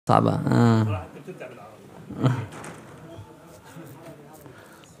صعبة.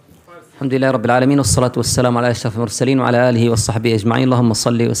 الحمد لله رب العالمين والصلاة والسلام على أشرف المرسلين وعلى آله وصحبه أجمعين. اللهم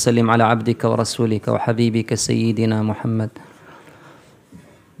صل وسلم على عبدك ورسولك وحبيبك سيدنا محمد.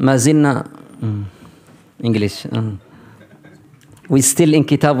 ما زلنا English. We still in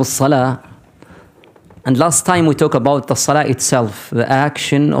Kitab al-Salah, and last time we talked about the Salah itself, the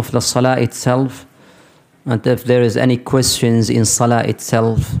action of the Salah itself, and if there is any questions in Salah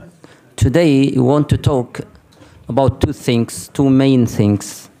itself. Today we want to talk about two main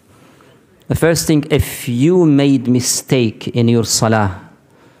things. The first thing, if you made mistake in your Salah,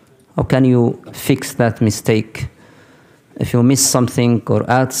 how can you fix that mistake? If you miss something or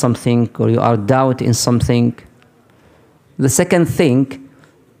add something or you are doubt in something. The second thing,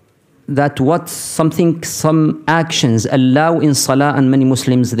 that some actions allow in Salah and many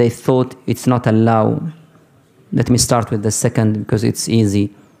Muslims, they thought it's not allowed. Let me start with the second because it's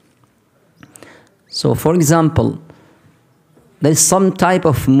easy. So for example, there is some type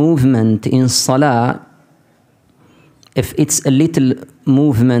of movement in Salah. If it's a little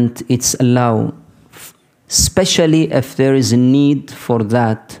movement, it's allowed, especially if there is a need for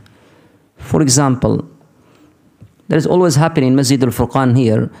that. For example, there is always happening in Masjid Alfurqan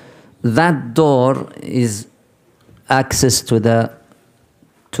here, that door is access to the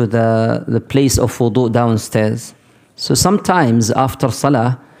place of wudu downstairs. So sometimes after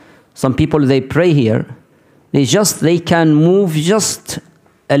Salah, some people, they pray here, they can move just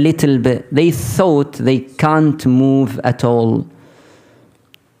a little bit. They thought they can't move at all.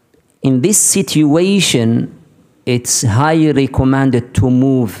 In this situation, it's highly recommended to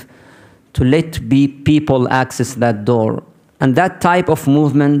move, to let people access that door. And that type of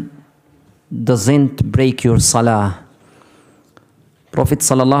movement doesn't break your Salah. Prophet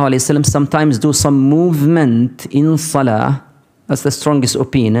ﷺ sometimes do some movement in Salah. That's the strongest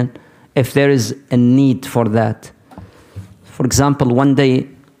opinion, if there is a need for that. For example, one day,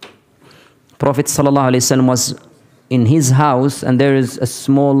 Prophet ﷺ was in his house, and there is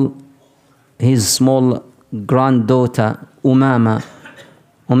his small granddaughter, Umama.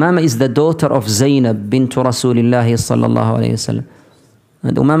 Umama is the daughter of Zainab bint Rasulullah sallallahu alayhi wasallam.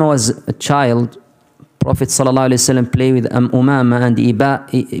 And Umama was a child. Prophet sallallahu alayhi wasallam played with Umama, and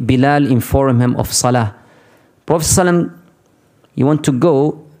Bilal informed him of Salah. Prophet sallallahu, he want to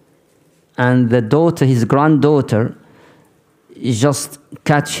go, and the daughter, his granddaughter, just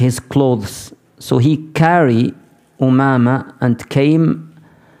catch his clothes. So he carried Umama and came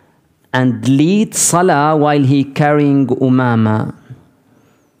and lead Salah while he carrying Umama.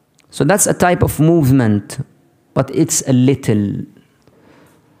 So that's a type of movement, but it's a little.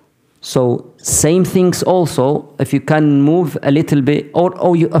 So same things also, if you can move a little bit,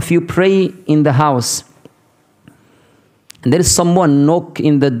 or if you pray in the house, and there is someone knock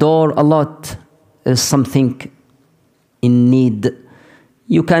in the door a lot, there's something in need,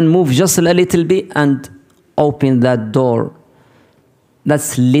 you can move just a little bit and open that door.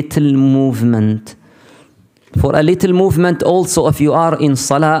 That's little movement. For a little movement also, if you are in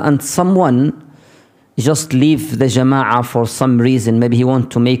Salah and someone just leave the Jama'ah for some reason, maybe he want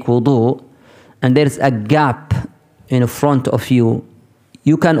to make wudu, and there's a gap in front of you,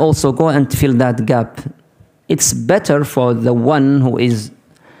 you can also go and fill that gap. It's better for the one who is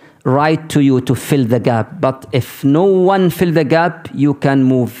right to you to fill the gap, but if no one fill the gap, you can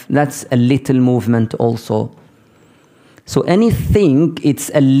move. That's a little movement also. So anything, it's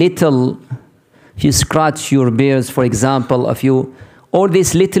a little. If you scratch your beard, for example, all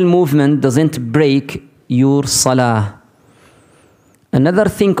this little movement doesn't break your Salah. Another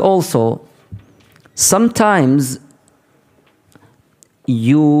thing also, sometimes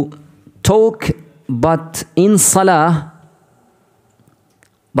you talk but in Salah,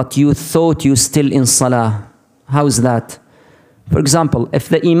 but you thought you still in Salah. How is that? For example, if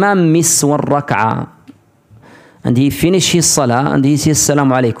the Imam miss one rak'ah and he finish his Salah and he says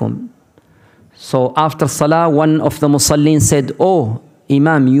Assalamu alaikum. So after Salah, one of the Musallin said, "Oh,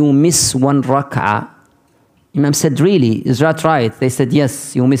 Imam, you miss one rak'ah." Imam said, "Really? Is that right?" They said,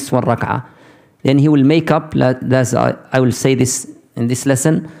 "Yes, you miss one rak'ah." Then he will make up, I will say this in this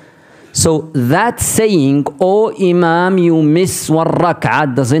lesson. So that saying, "Oh, Imam, you miss one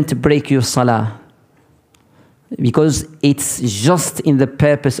rak'ah," doesn't break your Salah, because it's just in the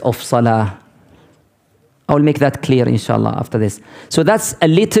purpose of Salah. I will make that clear, inshallah, after this. So that's a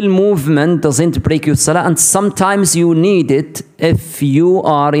little movement, doesn't break your Salah, and sometimes you need it if you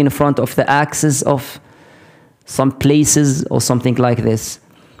are in front of the axis of some places or something like this.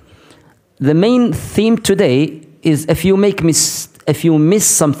 The main theme today is if you miss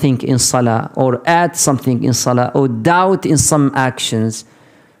something in Salah, or add something in Salah, or doubt in some actions,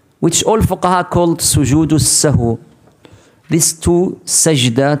 which all fuqaha called sujood as-sahu. These two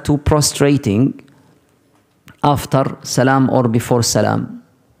sajda, two prostrating after salam or before salam.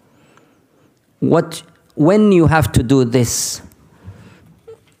 When you have to do this,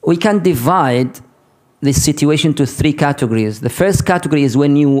 we can divide this situation to three categories. The first category is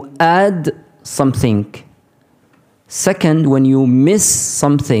when you add something. Second, when you miss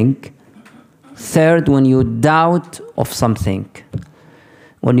something. Third, when you doubt of something.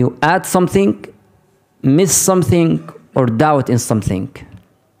 When you add something, miss something, or doubt in something.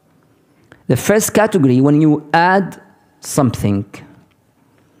 The first category, when you add something.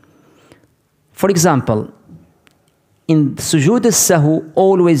 For example, in sujood as-sahu,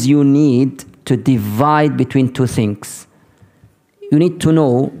 always you need to divide between two things. You need to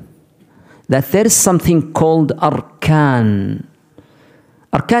know that there is something called arkan.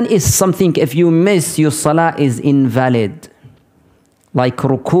 Arkan is something, if you miss, your salah is invalid. Like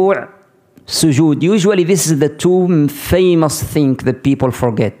ruku', sujood. Usually this is the two famous things that people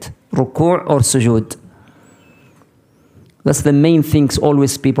forget. Ruku' or sujood. That's the main things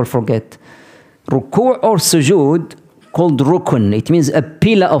always people forget. Ruku' or sujood, called rukun. It means a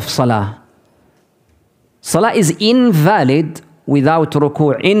pillar of salah. Salah is invalid without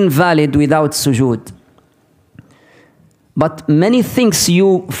ruku', invalid without sujood. But many things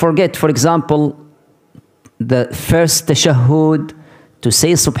you forget. For example, the first tashahhud, to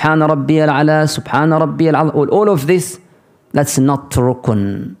say Subhana Rabbiyal Ala, Subhana Rabbiyal Ala, all of this, that's not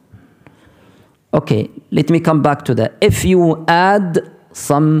rukun. Okay, let me come back to that. If you add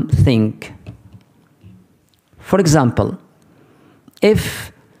something, for example,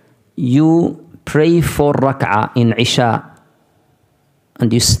 if you pray for rak'ah in Isha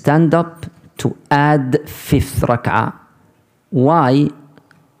and you stand up to add fifth rak'ah, why?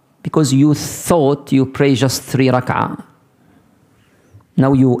 Because you thought you pray just 3 rak'ah.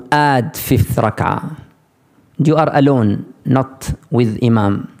 Now you add fifth rak'ah. You are alone, not with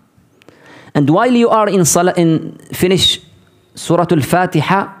imam. And while you are in salah, finish Surah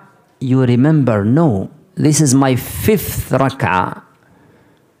Al-Fatiha, you remember, no, this is my 5th rak'ah.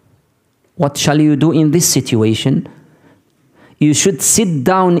 What shall you do in this situation? You should sit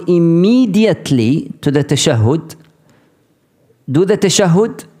down immediately to the tashahhud, do the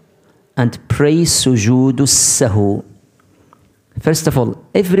tashahhud, and pray sujood as-sahu. First of all,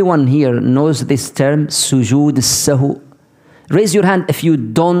 everyone here knows this term, sujood as-sahu. Raise your hand if you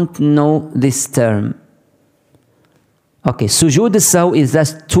don't know this term. Okay, sujood as-sahu is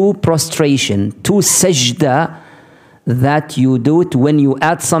that 2 prostration, 2 sajda that you do it when you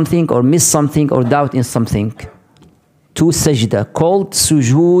add something or miss something or doubt in something. 2 sajda called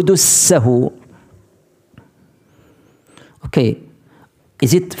sujood as-sahu. Okay,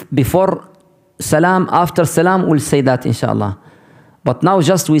 is it before salam, after salam? We'll say that inshallah. But now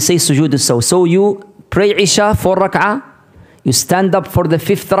just we say sujood as-sahu. So you pray Isha 4 rak'ah, you stand up for the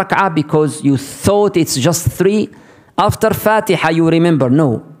 5th rak'ah because you thought it's just 3. After Fatiha you remember,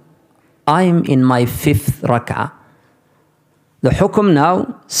 no, I'm in my 5th rak'ah. The hukum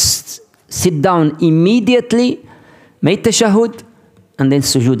now, sit down immediately, make tashahhud, and then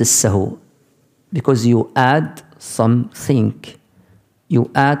sujood as-sahu. Because you add something.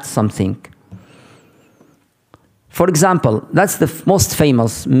 You add something. For example, that's the most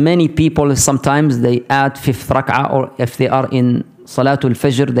famous. Many people sometimes they add 5th rak'ah, or if they are in Salatul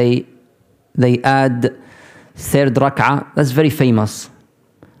Fajr, they add 3rd rak'ah. That's very famous.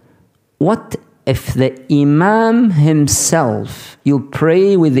 What if the Imam himself, you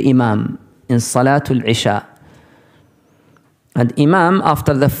pray with the Imam in Salatul Isha, and Imam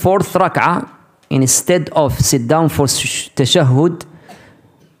after the 4th rak'ah, instead of sit down for tashahhud,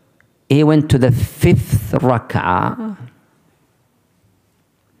 he went to the 5th rak'ah.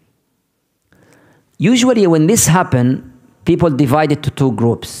 Usually when this happens, people divide it to 2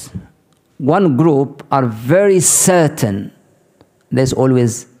 groups. One group are very certain, there's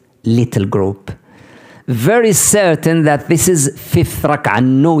always little group, very certain that this is 5th rak'ah,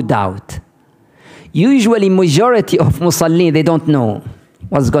 no doubt. Usually majority of Musalli, they don't know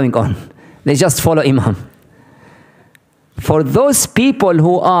what's going on. They just follow Imam. For those people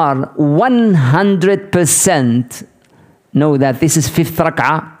who are 100% know that this is 5th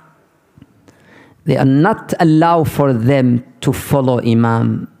rak'ah, they are not allowed for them to follow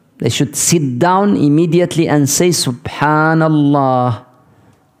Imam. They should sit down immediately and say Subhanallah,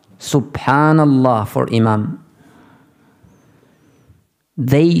 Subhanallah for Imam.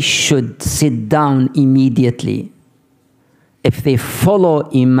 They should sit down immediately. If they follow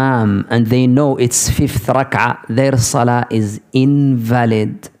Imam and they know it's 5th rak'ah, their salah is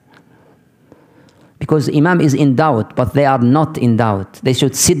invalid. Because Imam is in doubt, but they are not in doubt. They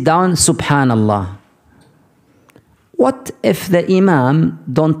should sit down, subhanallah. What if the Imam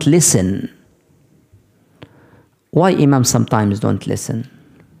don't listen? Why Imam sometimes don't listen?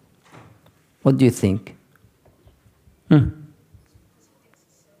 What do you think?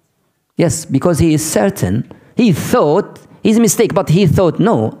 Yes, because he is certain. He thought, his mistake, but he thought,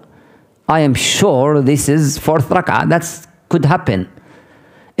 no, I am sure this is fourth rak'ah. That could happen.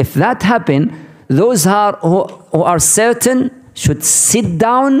 If that happened, those who are certain should sit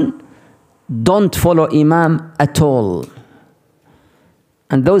down, don't follow Imam at all.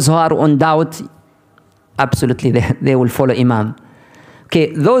 And those who are on doubt, absolutely, they will follow Imam.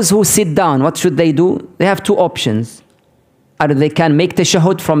 Okay, those who sit down, what should they do? They have two options. Either they can make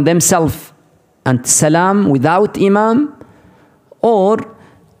tashahhud from themselves and salam without Imam, or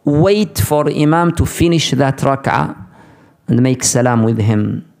wait for Imam to finish that rak'ah and make salam with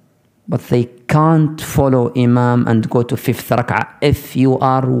him. But they can't follow Imam and go to fifth rak'ah if you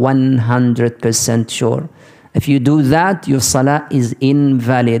are 100% sure. If you do that, your salah is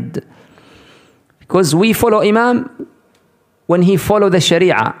invalid. Because we follow Imam when he follow the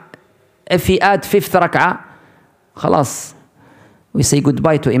Sharia. If he add fifth rak'ah, khalas, we say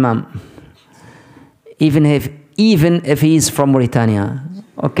goodbye to Imam. Even if he is from Mauritania.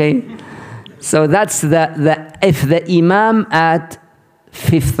 Okay? So that's if the Imam add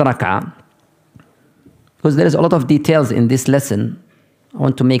fifth rak'ah. Because there is a lot of details in this lesson. I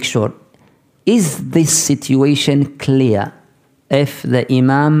want to make sure. Is this situation clear? If the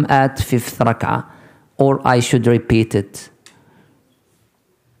Imam at fifth rak'ah, or I should repeat it?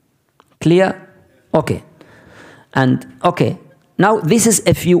 Clear? Okay. And okay. Now this is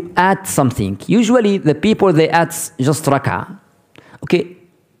if you add something. Usually the people, they add just rak'ah. Okay.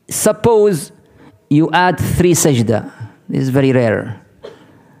 Suppose you add 3 sajda. This is very rare.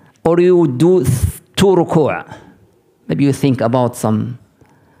 Or you do 2 ruku'. Maybe you think about some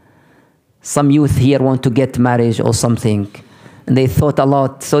youth here want to get married or something. And they thought a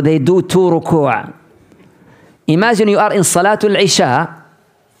lot. So they do 2 ruku'. Imagine you are in Salatul Isha.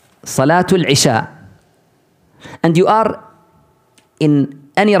 Salatul Isha. And you are in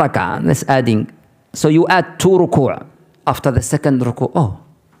any rak'ah. That's adding. So you add 2 ruku'. After the second ruku'. Oh,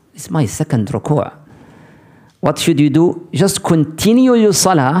 it's my second ruku'. What should you do? Just continue your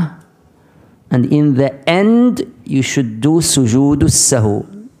salah. And in the end, you should do sujood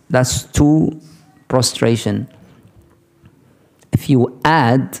sahu. That's 2 prostration. If you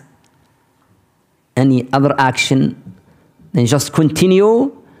add any other action, then just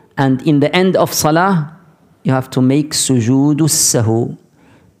continue. And in the end of salah, you have to make sujood sahu.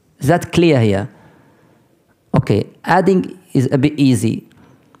 Is that clear here? Okay, adding is a bit easy.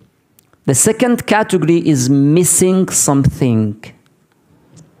 The second category is missing something.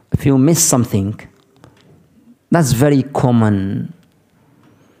 If you miss something, that's very common.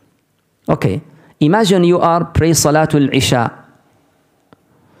 Okay, imagine you are pray Salatul Isha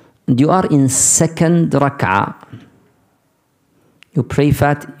and you are in second rak'ah. You pray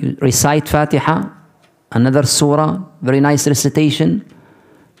you recite Fatiha, another surah, very nice recitation,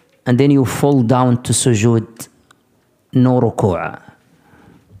 and then you fall down to sujood, no ruku'.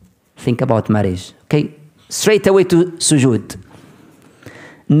 Think about marriage, okay? Straight away to sujood.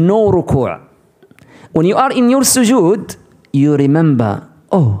 No ruku'. When you are in your sujood, you remember,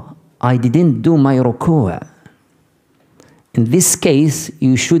 oh, I didn't do my ruku'. In this case,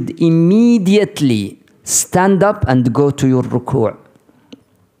 you should immediately stand up and go to your ruku'.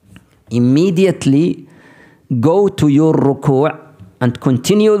 Immediately go to your ruku' and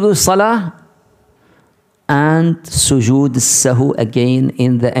continue the salah and sujood sahu again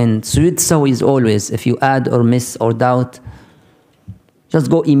in the end. Sujood sahu is always, if you add or miss or doubt, just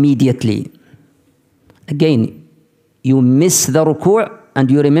go immediately. Again, you miss the ruku' and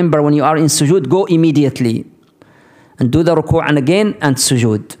you remember when you are in sujood, go immediately. And do the ruku' and again and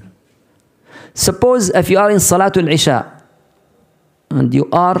sujood. Suppose if you are in Salatul Isha and you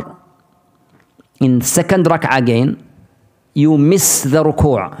are in second rak'ah again, you miss the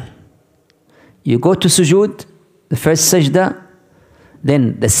ruku'. You go to sujood, the first sajda,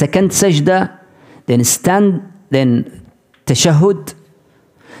 then the second sajda, then tashahhud,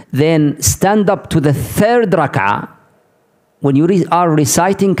 then stand up to the third rak'ah. When you are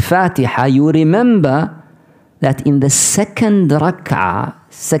reciting Fatiha, you remember that in the second rak'ah,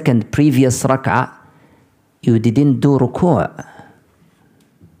 second previous rak'ah, you didn't do ruku'.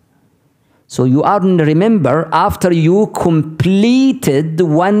 So you are remember after you completed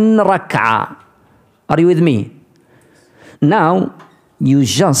 1 rak'ah. Are you with me? Now, you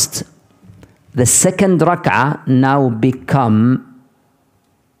just, the second rak'ah now become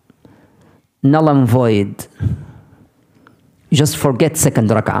null and void. Just forget second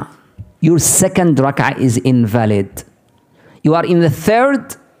rak'ah. Your second rak'ah is invalid. You are in the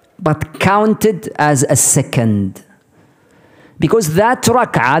third, but counted as a second. Because that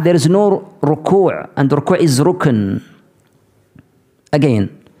rak'ah, there is no ruku', and ruku' is rukn. Again,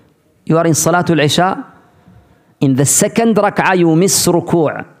 you are in Salatul Isha. In the second rak'ah, you miss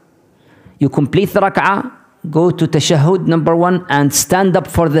ruku'. You complete the rak'ah, go to tashahhud number 1, and stand up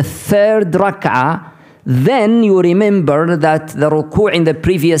for the third rak'ah. Then you remember that the ruku' in the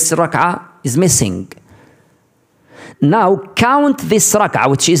previous rak'ah is missing. Now count this rak'ah,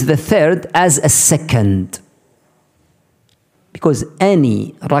 which is the third, as a second. Because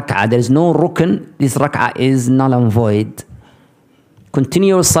any rak'ah, there is no rukn, this rak'ah is null and void. Continue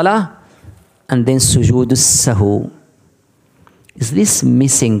your salah, and then sujood as-sahu. Is this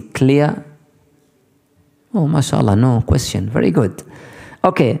missing clear? Oh, mashallah, no question. Very good.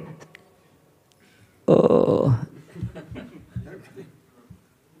 Okay.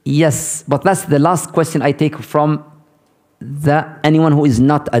 Yes, but that's the last question I take from anyone who is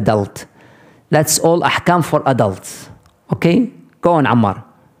not adult. That's all ahkam for adults. Okay? Go on, Ammar.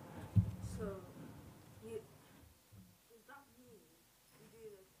 So, does that mean you do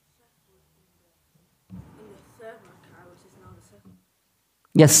the tashahhud in the third rak'ah, which is now the second?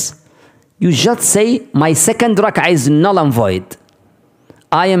 Yes. You just say, my second rak'ah is null and void.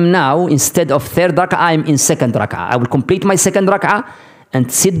 I am now, instead of third rak'ah, I am in second rak'ah. I will complete my second rak'ah and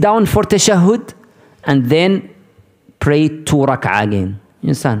sit down for tashahhud and then pray 2 rak'ah again. You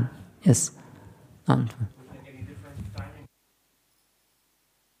understand? Yes. I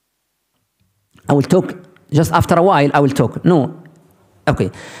will talk, just after a while, I will talk. No.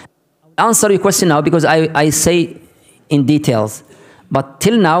 Okay. Answer your question now because I say in details. But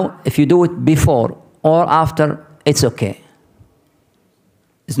till now, if you do it before or after, it's okay.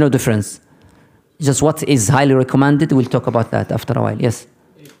 There's no difference. Just what is highly recommended, we'll talk about that after a while. Yes?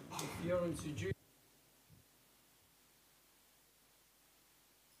 If you're on sujood,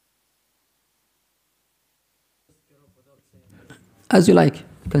 as you like.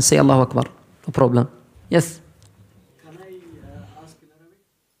 You can say Allahu Akbar. No problem. Yes? can I ask in Arabic?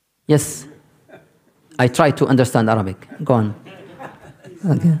 Yes. I try to understand Arabic. Go on.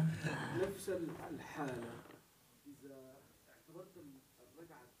 Okay. نفس الحالة إذا اعتبرت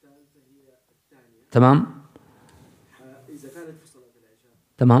الركعة الثالثة هي الثانية تمام؟ إذا كانت في صلاة العشاء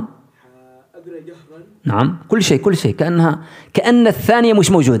تمام؟ أقرأ جهرا نعم. كل شيء كأن الثانية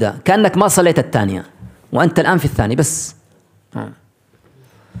مش موجودة. كأنك ما صليت الثانية وأنت الآن في الثانية بس.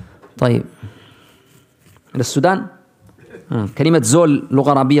 طيب. للسودان؟ كلمة زول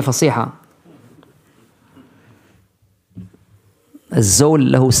لغة عربية فصيحة.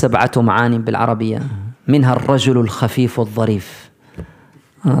 الزول له 7 معاني بالعربية منها الرجل الخفيف الظريف.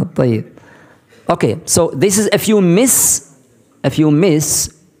 طيب. Okay, so this is if you miss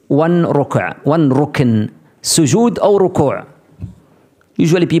one rukn, sujood or ruku'.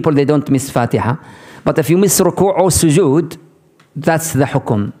 Usually people they don't miss Fatiha, but if you miss ruku' or sujood, that's the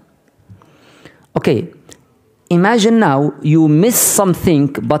hukum. Okay, imagine now you miss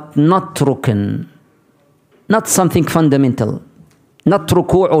something but not rukn, not something fundamental. Not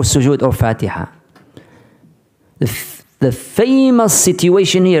ruku' or sujood or Fatiha. The famous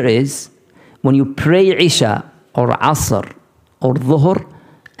situation here is when you pray Isha or Asr or Dhuhr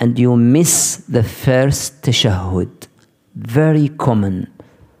and you miss the first tashahhud. Very common.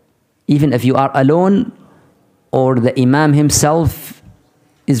 Even if you are alone or the Imam himself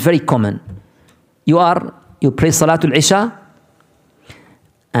is very common. You pray Salatul Isha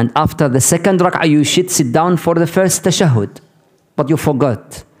and after the second rak'ah you should sit down for the first tashahhud. But you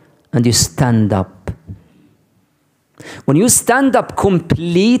forgot and you stand up. When you stand up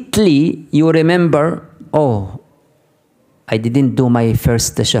completely, you remember, oh, I didn't do my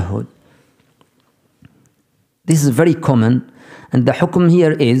first tashahhud. This is very common, and the hukum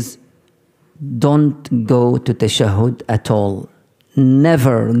here is don't go to tashahhud at all.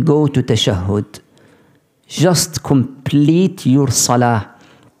 Never go to tashahhud. Just complete your salah.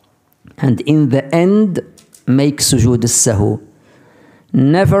 And in the end, make sujood as-sahu.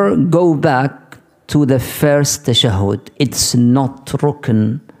 Never go back to the first tashahhud. It's not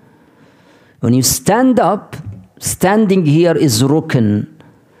rukn. When you stand up, standing here is rukn.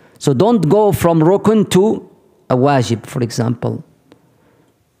 So don't go from rukn to a wajib, for example.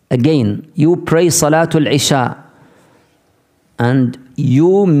 Again, you pray Salatul Isha and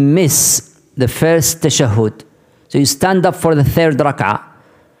you miss the first tashahhud. So you stand up for the third rak'ah.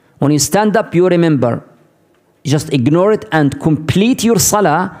 When you stand up, you remember. Just ignore it and complete your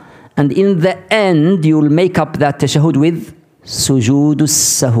salah, and in the end, you will make up that tashahhud with sujood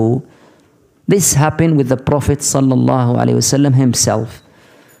as-sahu. This happened with the Prophet sallallahu alaihi wasallam himself.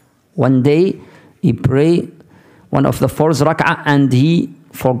 One day he prayed one of the fourth rak'ah and he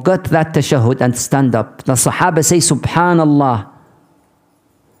forgot that tashahhud and stand up. The Sahaba say, Subhanallah.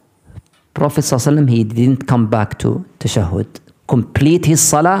 Prophet sallallahu alaihi wasallam, he didn't come back to tashahhud. Complete his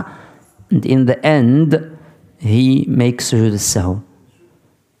salah, and in the end he makes sujood as-sahw.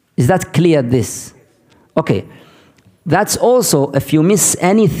 Is that clear, this? Okay. That's also, if you miss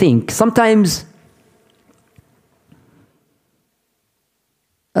anything, sometimes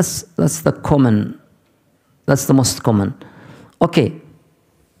that's the most common. Okay.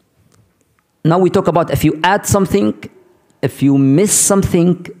 Now we talk about if you add something, if you miss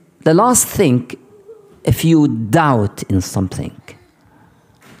something. The last thing, if you doubt in something.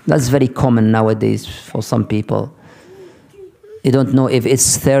 That's very common nowadays for some people. You don't know if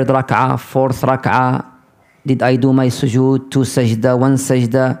it's third rak'ah, fourth rak'ah. Did I do my sujood, 2 sajda, 1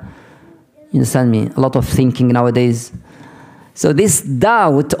 sajda? You understand me? A lot of thinking nowadays. So this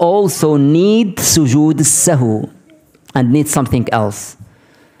doubt also needs sujood as-sahw and needs something else.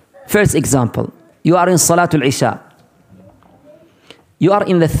 First example, you are in Salatul Isha. You are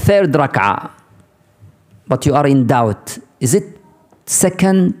in the third rak'ah, but you are in doubt. Is it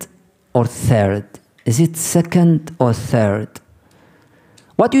second or third? Is it second or third?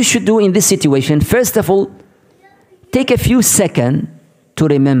 What you should do in this situation, first of all, take a few seconds to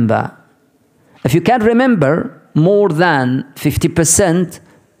remember. If you can remember more than 50%,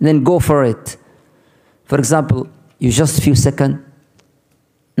 then go for it. For example, you just few seconds.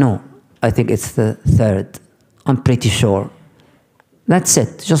 No, I think it's the third. I'm pretty sure. That's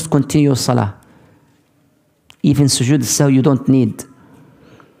it. Just continue salah. Even sujood as-sahw you don't need.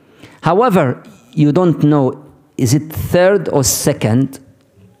 However, you don't know, is it third or second?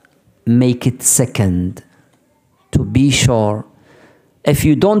 Make it second. To be sure. If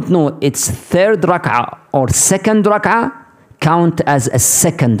you don't know it's third rak'ah or second rak'ah, count as a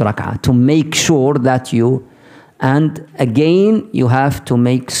second rak'ah to make sure that you, and again you have to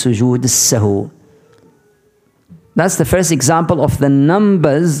make sujood as-sahw. That's the first example of the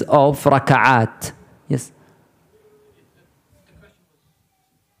numbers of rak'at. Yes.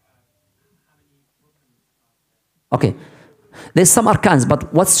 Okay. There's some arkans,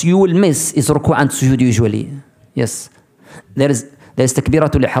 but what you will miss is ruku' and sujood usually. Yes. There's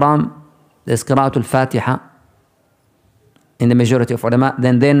takbiratul ihram, there's qira'atul fatiha in the majority of ulama.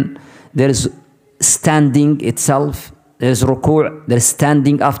 Then there's standing itself, there's ruku', there's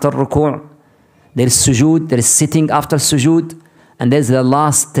standing after ruku', there's sujood, there's sitting after sujood, and there's the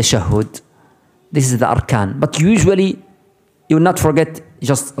last tashahhud. This is the arkan. But usually you will not forget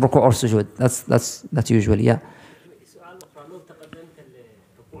just ruku' or sujood. That's usually, yeah.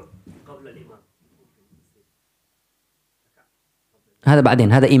 هذا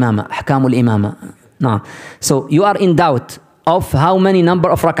بعدين هذا إمامة أحكام الإمامة نعم. So you are in doubt of how many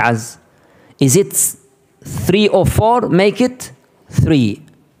number of rak'ahs. Is it 3 or 4? Make it 3.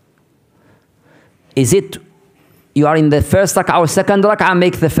 Is it you are in the first rak'ah or second rak'ah?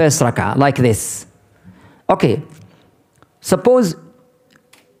 Make the first rak'ah like this. Okay. Suppose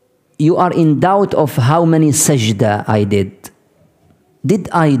you are in doubt of how many sajda I did. Did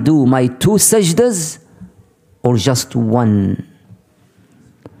I do my 2 sajdas or just 1?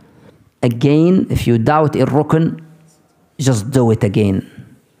 Again, if you doubt a rukn, just do it again.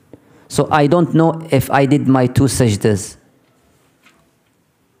 So I don't know if I did my 2 sajdas.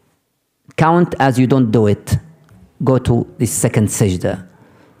 Count as you don't do it. Go to the second sajda.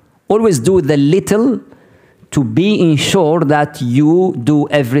 Always do the little to be ensured that you do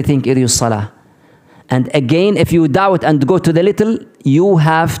everything in your salah. And again, if you doubt and go to the little, you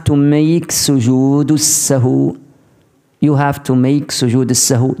have to make sujood as-sahw. You have to make sujood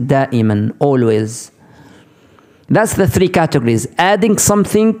as-sahw da'iman, always. That's the 3 categories. Adding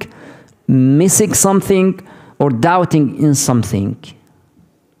something, missing something, or doubting in something.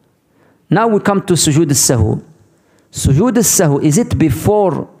 Now we come to sujood as-sahw. Sujood as-sahw, is it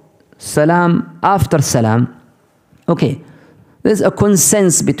before salam, after salam? Okay. There's a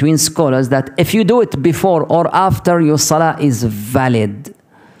consensus between scholars that if you do it before or after, your salah is valid.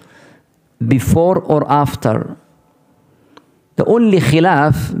 Before or after. The only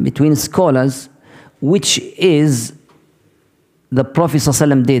khilaf between scholars, which is the Prophet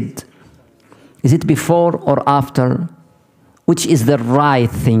ﷺ did. Is it before or after? Which is the right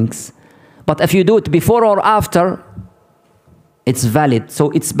things? But if you do it before or after, it's valid.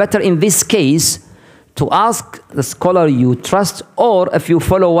 So it's better in this case to ask the scholar you trust, or if you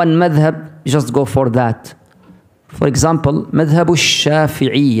follow one madhab, just go for that. For example, madhab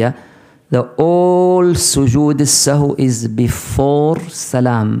al-Shafi'iyya, the all sujood as-sahw is before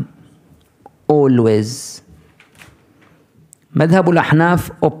salam. always. Madhab al-Ahnaf,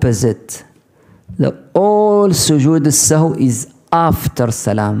 opposite. The all sujood al-sahw is after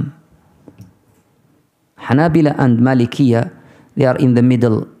salam. Hanabila and Malikiya, they are in the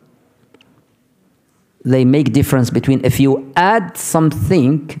middle. They make difference between if you add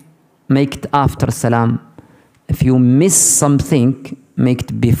something, make it after salam. If you miss something, make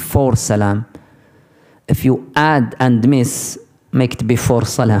it before salam. If you add and miss, make it before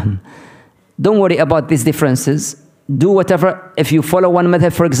salam. Don't worry about these differences. Do whatever. If you follow one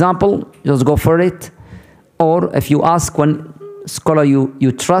madhab, for example, just go for it. Or if you ask one scholar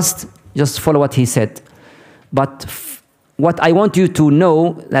you trust, just follow what he said. But what I want you to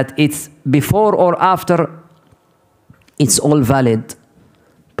know that it's before or after, it's all valid.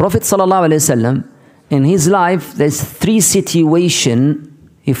 Prophet ﷺ, in his life, there's 3 situations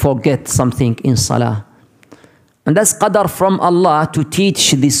he forgets something in salah. And that's qadar from Allah to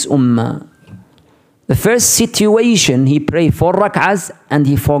teach this ummah. The first situation, he prayed 4 rak'ahs and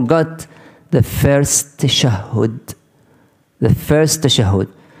he forgot the first tashahhud. The first tashahhud.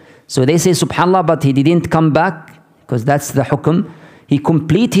 So they say subhanallah, but he didn't come back because that's the hukm. He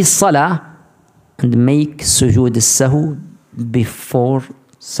complete his salah and make sujood al-sahw before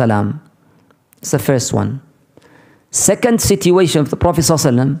salam. It's the first one. Second situation of the Prophet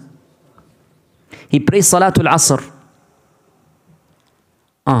ﷺ, he prays Salatul Asr.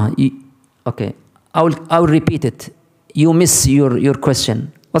 Okay, I'll repeat it. You miss your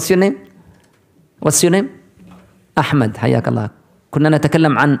question. What's your name? What's your name? Ahmed. حياك الله. كنا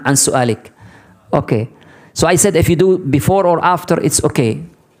نتكلم عن سؤالك. Okay. So I said if you do before or after, it's okay.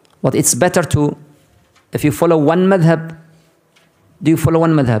 But it's better to, if you follow one madhab, do you follow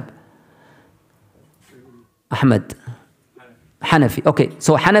one madhab? Ahmed. Hanafi. Okay,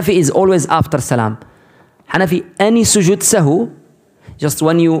 so Hanafi is always after salam. Hanafi, any sujood sahu, just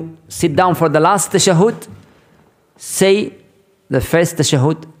when you sit down for the last tashahhud, say the first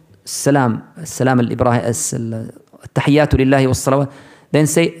tashahhud, salam al-Ibrahim, at-tahiyyatu lillahi was-salawat, then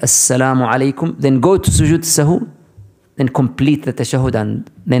say assalamu alaikum, then go to sujood sahu, then complete the tashahhud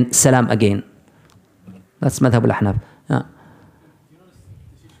and then salam again. That's madhab al-Ahnaf. Yeah.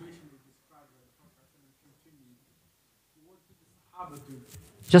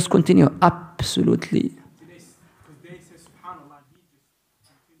 Just continue, absolutely.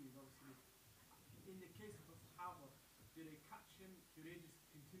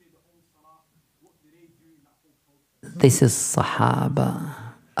 This is Sahaba,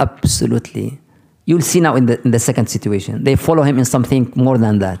 absolutely. You'll see now in the second situation. They follow him in something more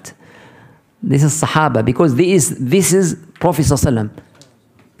than that. This is Sahaba, because this is Prophet ﷺ.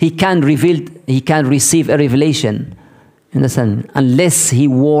 He can receive a revelation. Understand? Unless he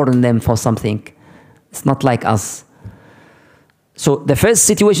warned them for something. It's not like us. So the first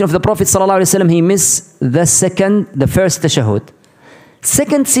situation of the Prophet ﷺ, he missed the first tashahhud.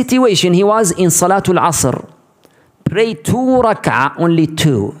 Second situation, he was in Salatul Asr. Pray 2 rak'ah, only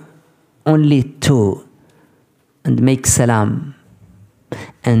two. And make salam.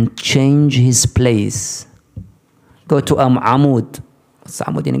 And change his place. Go to Amud. What's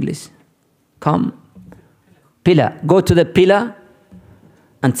Amud in English? Come. Pillar. Go to the pillar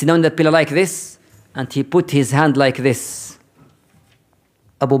and sit down the pillar like this, and he put his hand like this.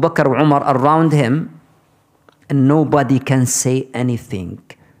 Abu Bakr and Umar around him, and nobody can say anything.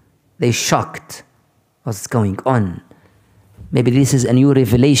 They shocked. What's going on? Maybe this is a new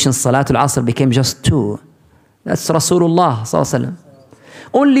revelation. Salatul Asr became just 2. That's Rasulullah sallallahu alaihi wasallam.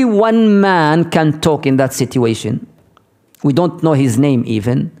 Only one man can talk in that situation. We don't know his name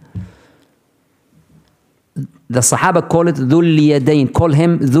even. The Sahaba call it Dhul Yadayn. Call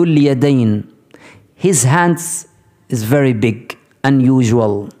him Dhul Yadayn. His hands is very big,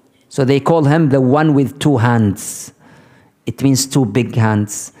 unusual. So they call him the one with 2 hands. It means 2 big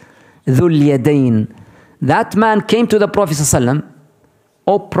hands. Dhul Yadayn. That man came to the Prophet ﷺ.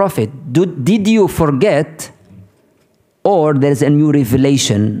 Oh Prophet, did you forget? Or there's a new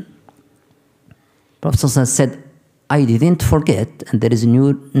revelation? Prophet ﷺ said, I didn't forget, and there is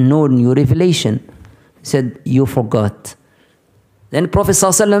no new revelation. He said, you forgot. Then Prophet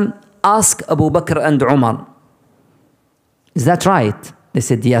ﷺ asked Abu Bakr and Umar, is that right? They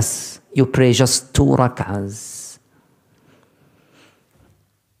said, yes, you pray just 2 rak'ahs.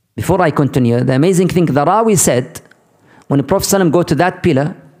 Before I continue, the amazing thing, the Rawi said, when the Prophet ﷺ go to that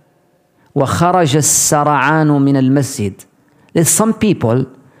pillar, وَخَرَجَ السَّرَعَانُ مِنَ الْمَسْجِدِ. There's some people,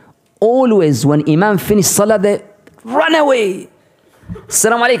 always when Imam finish Salah, they run away.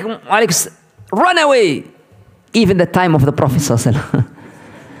 Assalamu alaikum, alaikum, run away. Even the time of the Prophet ﷺ.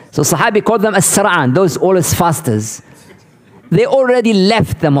 So Sahabi called them as-sara'an, those always fasters. They already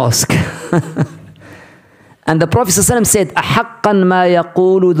left the mosque. And the Prophet ﷺ said, أَحَقًّا مَا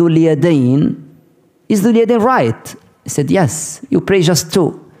يَقُولُ ذُو الْيَدَيْنِ. Is ذُو الْيَدَيْنِ right? He said, yes, you pray just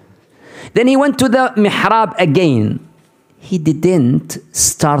two. Then he went to the mihrab again. He didn't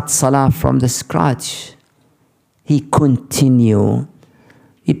start salah from the scratch. He continued.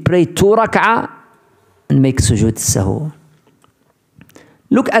 He prayed 2 rak'ah and make sujood sahu.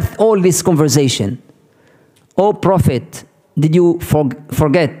 Look at all this conversation. Oh Prophet, did you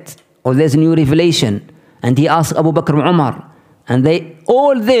forget? Or there's a new revelation. And he asked Abu Bakr and Umar. And they,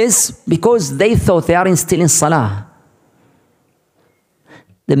 all this because they thought they are still in salah.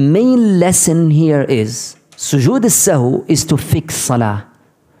 The main lesson here is, sujood al-sahu is to fix salah.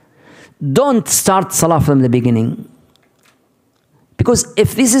 Don't start salah from the beginning. Because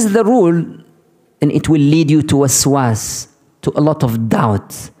if this is the rule, then it will lead you to waswas, to a lot of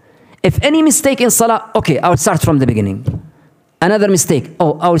doubt. If any mistake in salah, okay, I will start from the beginning. Another mistake,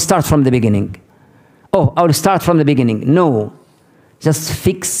 oh, I will start from the beginning. Oh, I will start from the beginning. No. Just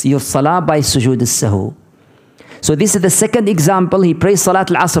fix your salah by sujood al-sahu. So this is the second example. He prays Salat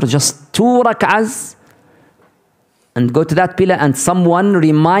al-Asr, just 2 rak'ahs, and go to that pillar, and someone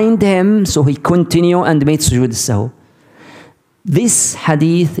remind him, so he continue and made sujood al-sahu. This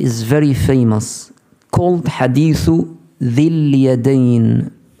hadith is very famous, called Hadithu Dhil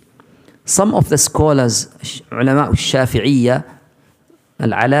Yadayn. Some of the scholars, ulama al-Shafi'iyya,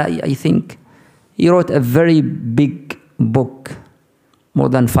 al-Ala'i, I think, he wrote a very big book, more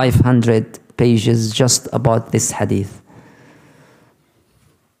than 500 pages, just about this hadith.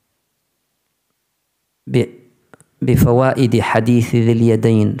 بفوائد حديث ذي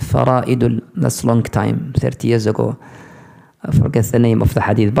اليدين فرائد, that's long time, 30 years ago. I forget the name of the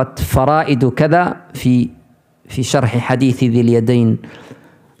hadith, but فرائد كذا في شرح حديث ذي اليدين.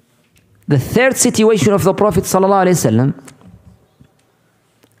 The third situation of the Prophet sallallahu alaihi wasallam,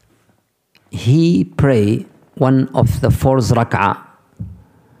 he prayed one of the 4 rak'ah,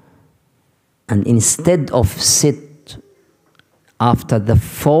 and instead of sit after the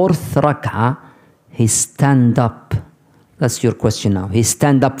 4th rak'ah, he stand up. That's your question now. He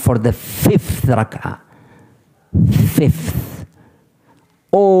stand up for the 5th rak'ah. 5th.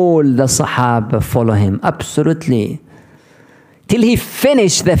 All the Sahaba follow him, absolutely. Till he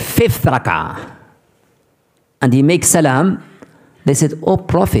finished the 5th rak'ah. And he makes salam. They said, oh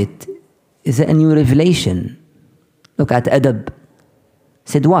Prophet, is there a new revelation? Look at adab.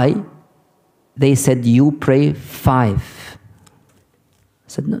 Said, why? They said, you pray 5. I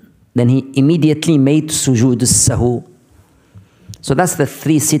said, no. Then he immediately made sujood as-sahu. So that's the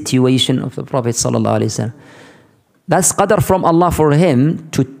 3 situation of the Prophet sallallahu alaihi wasallam. That's qadr from Allah for him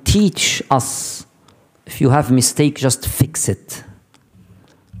to teach us. If you have mistake, just fix it.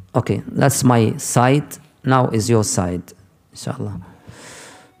 Okay, that's my side. Now is your side. Inshallah.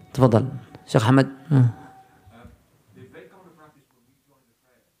 تفضل. Sheikh Mohamed.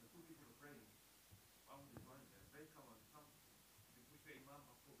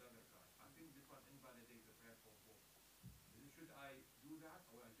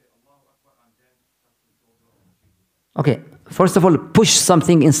 Okay, first of all, push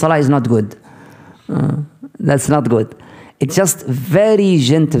something in salah is not good. That's not good. It's just very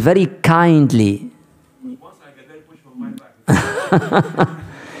gentle, very kindly.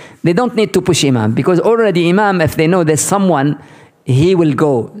 They don't need to push imam, because already imam, if they know there's someone, he will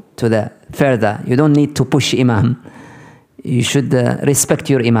go to the further. You don't need to push imam. You should respect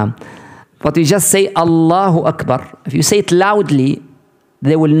your imam. But you just say Allahu Akbar. If you say it loudly,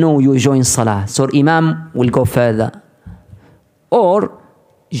 they will know you join salah. So imam will go further. Or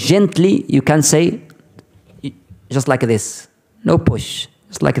gently you can say just like this. No push.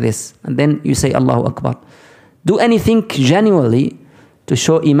 Just like this. And then you say Allahu Akbar. Do anything genuinely to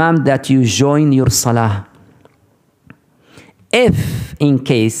show imam that you join your salah. If in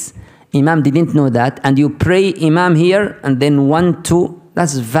case imam didn't know that and you pray imam here and then 1, 2,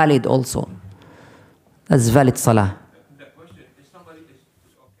 that's valid also. That's valid salah.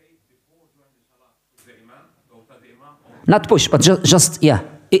 Not push, but just yeah.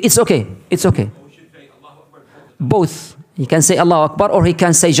 It's okay. It's okay. Both. He can say Allahu Akbar or he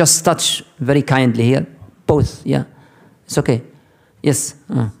can say just touch very kindly here. Both, yeah. It's okay. Yes.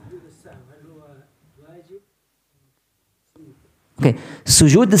 Okay.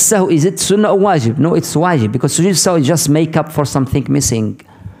 Sujood al-sahw, is it sunnah or wajib? No, it's wajib, because sujood al-sahw is just make up for something missing.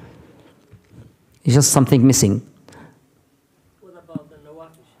 It's just something missing. What about the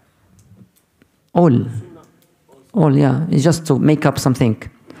nawafish? All, yeah. It's just to make up something.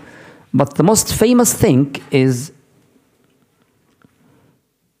 But the most famous thing is,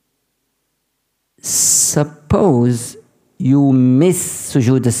 suppose you miss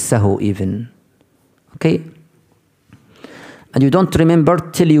sujood al-sahu even. Okay? And you don't remember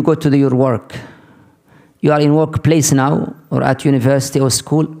till you go to your work. You are in workplace now, or at university or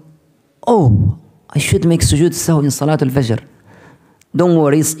school. Oh, I should make sujood al-sahu in Salat al-Fajr. Don't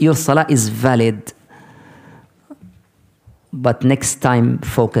worry, your salah is valid. But next time,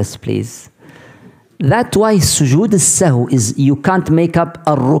 focus, please. That's why sujood al-sahu is, you can't make up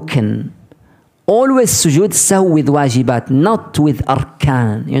a rukn. Always sujood al-sahu with wajibat, not with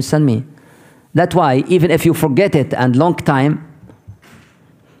arkan. You understand me? That's why, even if you forget it and long time,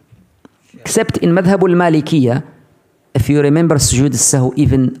 except in madhab al-malikiyya, if you remember sujood al-sahu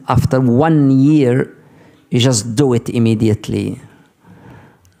even after 1 year, you just do it immediately.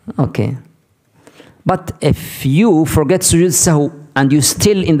 Okay. But if you forget sujood al-sahu and you're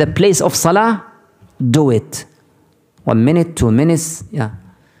still in the place of salah, do it. 1 minute, 2 minutes, yeah.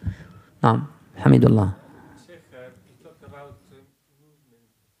 Hamidullah. Sheikh, you talked about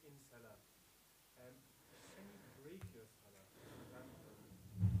movement in salah. Can you break your salah? For example,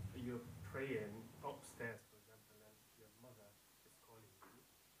 you're praying upstairs, for example, and your mother is calling you.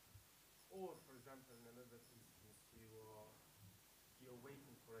 Or, for example, in another instance, you're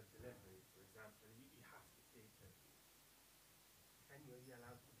waiting for a delivery, for example, you have to take it. Can you be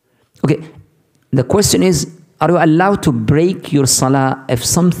allowed to break it? Okay. The question is, are you allowed to break your salah if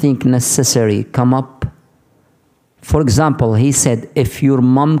something necessary come up? For example, he said, if your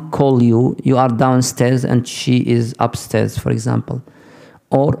mom call you, you are downstairs and she is upstairs, for example.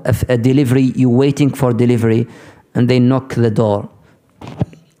 Or if a delivery, you're waiting for delivery and they knock the door.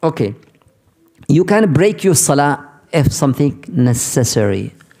 Okay. You can break your salah if something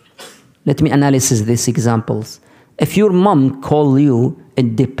necessary. Let me analyze these examples. If your mom call you,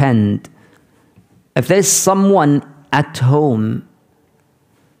 it depends. If there's someone at home,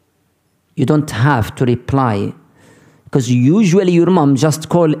 you don't have to reply, because usually your mom just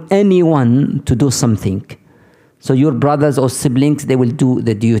call anyone to do something. So your brothers or siblings, they will do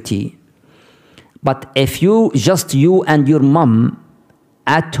the duty. But if just you and your mom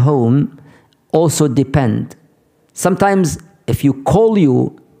at home, also depend. Sometimes if you call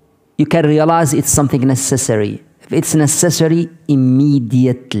you can realize it's something necessary. If it's necessary,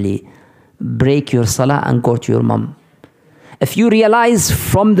 immediately break your salah and go to your mom. If you realize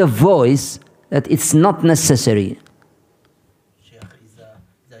from the voice that it's not necessary,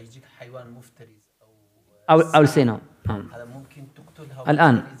 I will say no.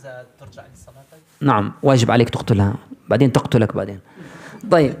 الآن نعم واجب عليك تقتلها بعدين تقتلك بعدين.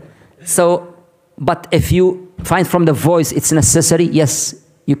 طيب. So, but if you find from the voice it's necessary, yes,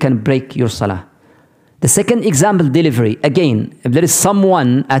 you can break your salah. The second example, delivery. Again, if there is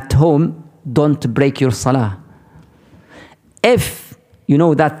someone at home, don't break your salah. If you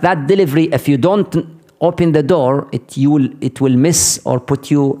know that delivery, if you don't open the door, it will miss or put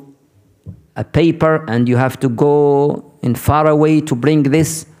you a paper and you have to go in far away to bring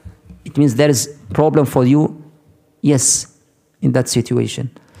this, it means there is problem for you. Yes, in that situation.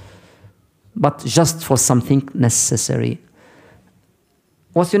 But just for something necessary.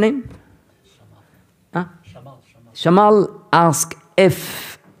 What's your name? Huh? Shamal asked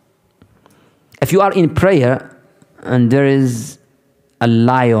if you are in prayer and there is a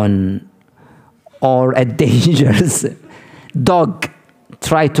lion or a dangerous dog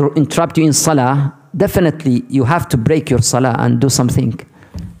try to interrupt you in salah, definitely you have to break your salah and do something.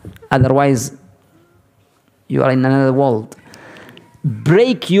 Otherwise, you are in another world.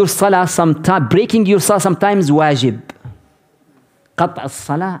 Breaking your salah sometimes واجب. قطع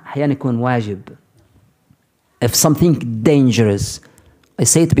الصلاة أحيانا يكون واجب. If something dangerous, I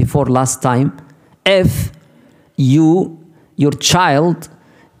said before last time, if your child,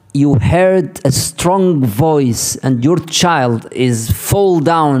 you heard a strong voice and your child is fall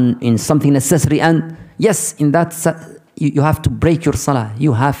down in something necessary, and yes, in that you have to break your salah.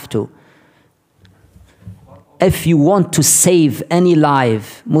 You have to. If you want to save any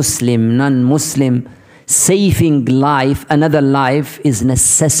life, Muslim, non-Muslim, saving life, another life is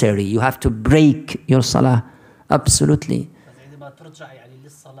necessary. You have to break your salah. Absolutely.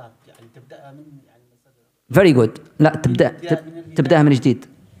 Very good. لا تبدأها من جديد.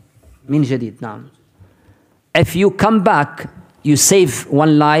 من جديد. نعم. If you come back, you save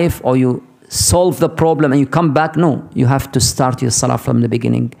one life or you solve the problem and you come back, no, you have to start your salah from the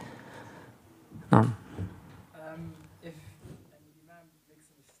beginning. نعم. If an imam makes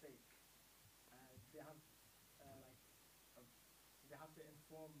a mistake, they have to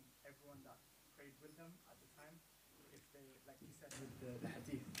inform everyone that prayed with them at the time. If they, like you said with the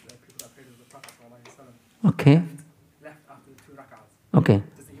hadith, the people that prayed with the Prophet Okay. left after the 2 rak'ahs. Okay.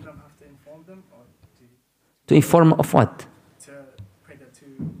 Does the imam have to inform them, or To inform of what?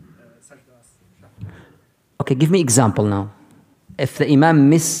 Okay, give me example now. If the imam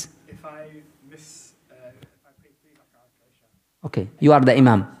miss, If I miss, if I pray 3 rak'ah for Isha, okay, you are the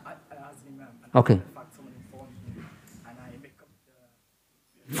imam. as an imam, and Okay. in fact someone informs me, and I make up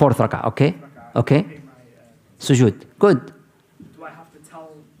the 4th rak'ah, okay? rak'ah, Okay. pay my Sujood. Good. do I have to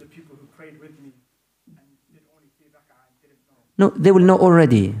tell the people who prayed with me and did only 3 rak'ah and didn't know? No, they will know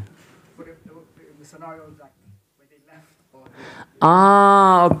already. But if the scenario is like where they left or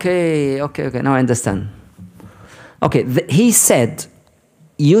Okay. Now I understand. Okay, he said,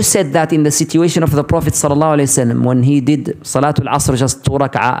 you said that in the situation of the Prophet ﷺ when he did Salatul Asr just 2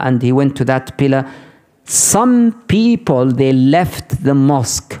 rak'ah and he went to that pillar, some people, they left the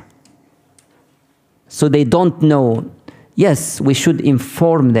mosque. So they don't know. Yes, we should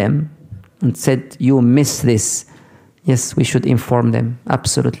inform them and said, you miss this. Yes, we should inform them.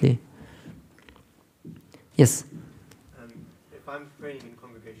 Absolutely. Yes. If I'm praying in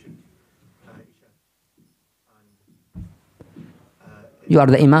congregation, Isha, and You are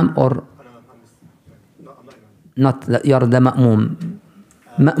the imam or I'm not imam. you are the ma'moom.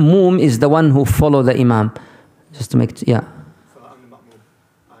 Ma'moom is the one who follow the imam. Just to make it, yeah. So I'm the ma'moom,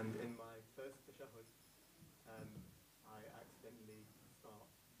 and in my first tashahhud, I accidentally start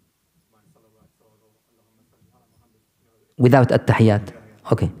my salawat or Allahumma salli ala Muhammad. Without at-tahiyat.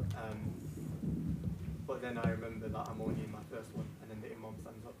 Okay. But then I remember that I'm only in my first one, and then the imam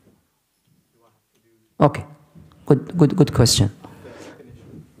stands up. Do I have to do Okay. Good question. the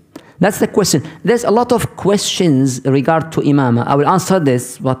definition? That's the question. There's a lot of questions regard to imama. I will answer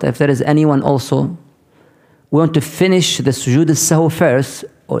this, but if there is anyone also, we want to finish the sujood al-sahw first,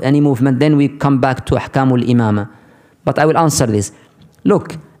 or any movement, then we come back to ahkamul imama. But I will answer this.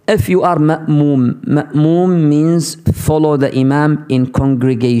 Look, if you are ma'moom, ma'moom means follow the imam in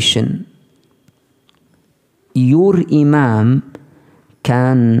congregation. Your imam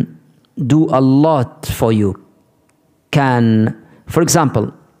can do a lot for you. For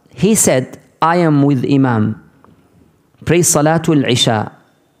example, he said, I am with imam, pray salatul isha,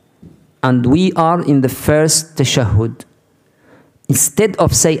 and we are in the first tashahhud. Instead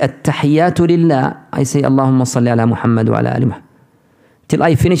of say at-tahiyyatu lillah, I say Allahumma salli ala Muhammad wa ala ali Muhammad. Till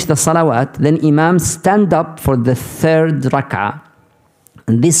I finish the salawat, then imam stand up for the 3rd rak'ah.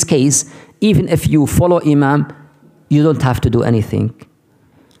 In this case, even if you follow imam, you don't have to do anything.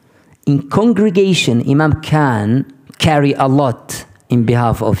 In congregation, imam can carry a lot in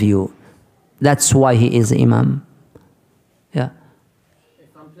behalf of you. That's why he is imam. Yeah.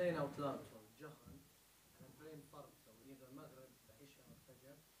 If I'm playing out loud, so Jahan, and I'm playing Fard, so either Maghrib, the Isha, or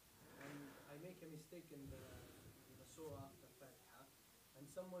Fajr, and I make a mistake in the surah after Fatiha, and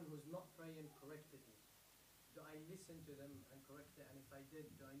someone who's not praying corrected me, do I listen to them and correct it? And if I did,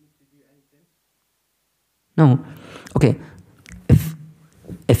 do I need to do anything? No. Okay.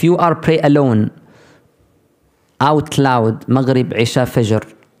 If you are pray alone, out loud, Maghrib, Isha, Fajr,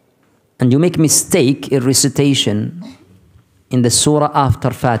 and you make mistake in recitation in the surah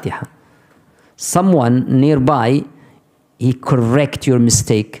after Fatiha, someone nearby, he correct your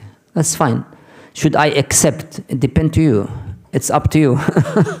mistake. That's fine. Should I accept? It depends to you. It's up to you.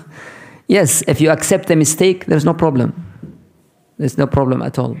 Yes, if you accept the mistake, there's no problem. There's no problem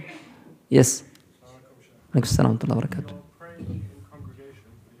at all. Yes. Alaikum salam wa rahmatullahi wa barakatuh. You're praying in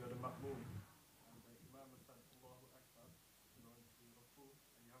congregation, you're the ma'moom, and the imam has said Allahu Akbar, into ruku,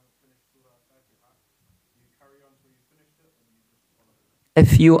 and you haven't finished Surah Al-Fatiha, do you carry on till you finished it, or do you just follow it?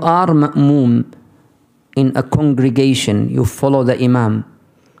 If you are ma'moom in a congregation, you follow the imam,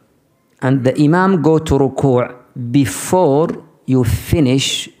 and the imam go to ruku' before you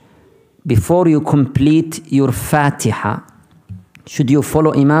finish, before you complete your Fatiha, should you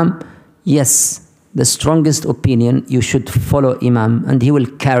follow imam? Yes. The strongest opinion, you should follow imam, and he will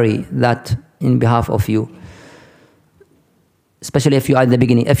carry that in behalf of you. Especially if you are at the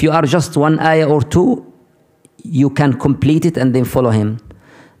beginning. If you are just 1 ayah or 2, you can complete it and then follow him.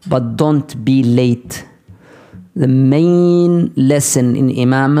 But don't be late. The main lesson in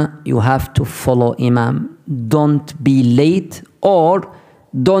imam, you have to follow imam. Don't be late, or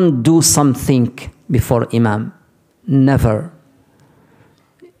don't do something before imam. Never.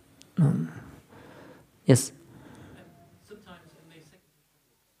 Yes. Sometimes in the second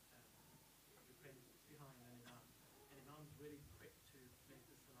you pray behind an imam, and imam's really quick to make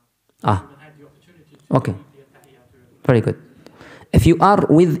the salah. You had the opportunity to Okay. read the tahiyyat. Very good. If you are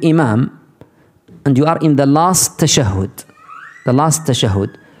with imam and you are in the last tashahhud,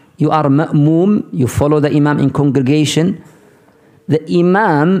 you are ma'moom, you follow the imam in congregation, the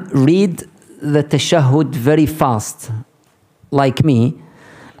imam read the tashahhud very fast, like me,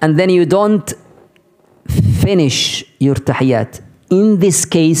 and then you don't finish your tahiyyat. in this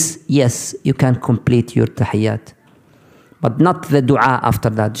case, yes, you can complete your tahiyyat. But not the dua after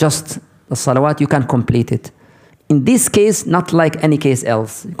that. Just the salawat, you can complete it. In this case, not like any case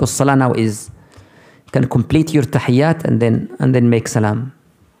else. Because salah now is, you can complete your tahiyyat and then make salam.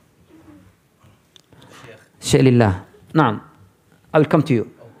 Shaykh lillah. Naam. I will come to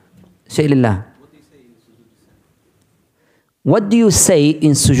you. Shaykh lillah. What do you say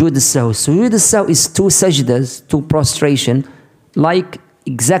in sujood al-sahw? Sujood al-sahw is 2 sajdas, 2 prostration, like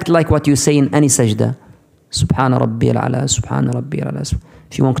exactly like what you say in any sajda. Subhana Rabbi al-ala, Subhana Rabbi al-ala.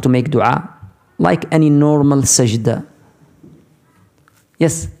 If you want to make dua, like any normal sajda.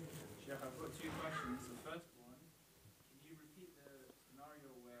 Yes? Sheikh, I've got 2 questions. The first one, can you repeat the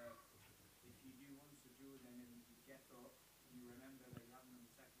scenario where if you do one sujood and then you get up and you remember that you haven't done the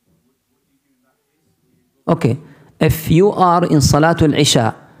second one, what do you do in that case? Okay. If you are in Salatul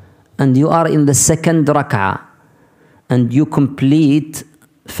Isha and you are in the second rak'ah and you complete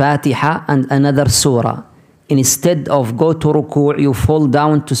Fatiha and another surah, instead of go to ruku', you fall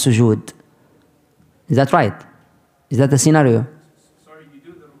down to sujood. Is that right? Is that the scenario? Sorry, you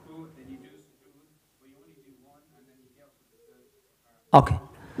do the ruku', then you do sujood, but you only do one and then you get up to the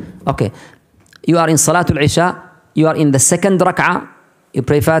third. Okay. You are in Salatul Isha, you are in the second rak'ah, you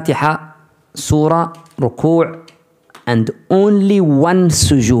pray Fatiha, surah, ruku', and only one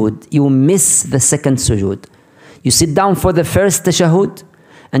sujood. You miss the second sujood. You sit down for the first tashahud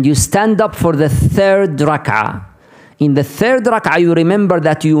and you stand up for the third rak'ah. In the third rak'ah, you remember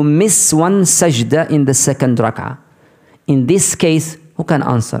that you miss one sajda in the second rak'ah. In this case, who can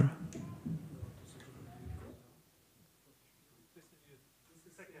answer?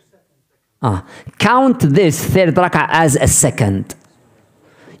 Count this third rak'ah as a second.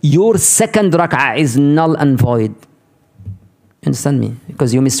 Your second rak'ah is null and void. Understand me?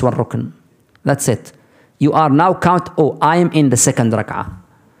 Because you missed one rukn. That's it. You are now I am in the second rak'ah.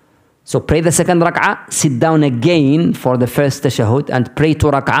 So pray the second rak'ah, sit down again for the first tashahud, and pray 2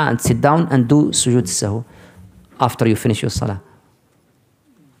 rak'ah and sit down and do sujood sahu after you finish your salah.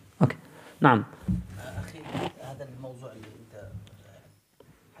 Okay. نعم. أخي هذا الموضوع اللي أنت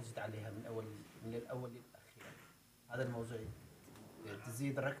حكيت عليها من الأول للأخير. هذا الموضوع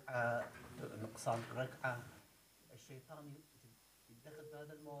تزيد ركعة نقصان ركعة. الشيطان يتدخل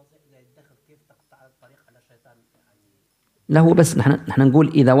بهذا المواضيع، إذا يتدخل كيف تقطع الطريق على الشيطان يعني. لا هو بس نحن نقول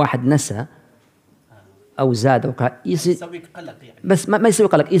إذا واحد نسى أو زاد أو يسوي قلق يعني. بس ما يسوي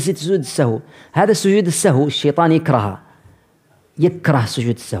قلق، يزيد سجود السهو. هذا سجود السهو الشيطان يكره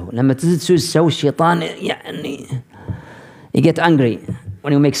سجود السهو. لما تزيد سجود السهو الشيطان يعني you get angry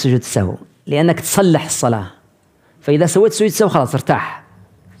when you make سجود السهو، لأنك تصلح الصلاة. فإذا سويت سجود السهو خلاص ارتاح،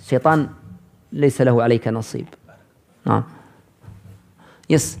 الشيطان ليس له عليك نصيب. نعم.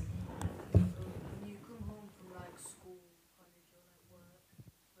 Yes. When you come home from like school, college, or like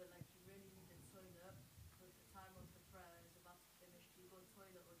work, but like you really need the toilet, but the time of the prayer is about to finish, do you go to the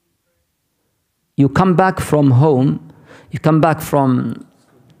toilet or do you pray? You come back from home, you come back from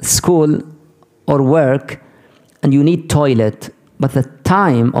school or work, and you need toilet, but the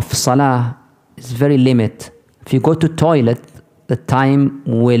time of salah is very limited. If you go to toilet, the time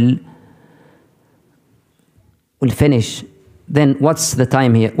will finish. Then what's the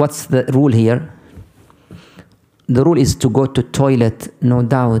time here? What's the rule here? The rule is to go to toilet, no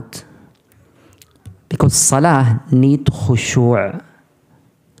doubt. Because salah need khushu'.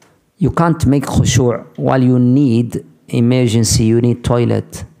 You can't make khushu' while you need emergency, you need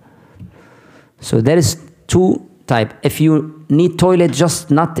toilet. So there is 2 types. If you need toilet, just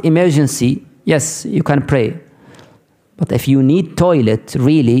not emergency, yes, you can pray. But if you need toilet,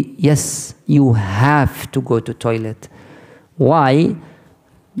 really, yes, you have to go to toilet. Why?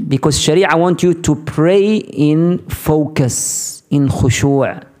 Because Sharia want you to pray in focus, in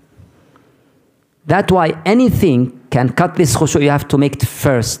khushu'. That's why anything can cut this khushu', you have to make it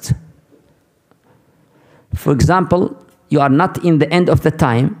first. For example, you are not in the end of the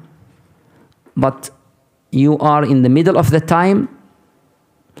time, but you are in the middle of the time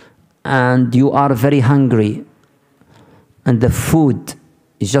and you are very hungry and the food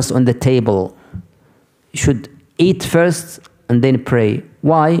is just on the table. You should eat first and then pray.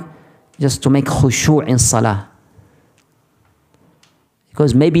 Why? Just to make khushu' in salah.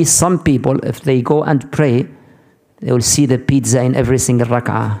 Because maybe some people, if they go and pray, they will see the pizza in every single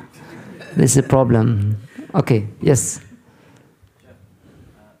rak'ah. This is a problem. Okay, yes.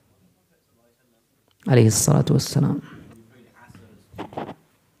 Alayhi salatu wassalam.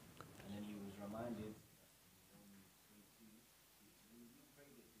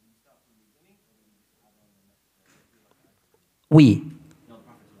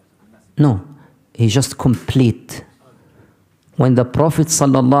 No, he just complete when the Prophet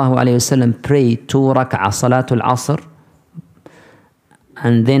sallallahu alaihi wasallam prayed 2 rak'ah Salatul Asr,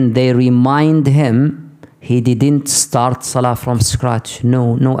 and then they remind him, he didn't start Salah from scratch.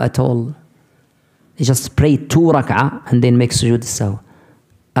 No, no at all. He just prayed 2 rak'ah and then make sujood saw.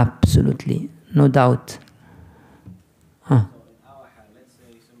 Absolutely, no doubt. Huh. Let's say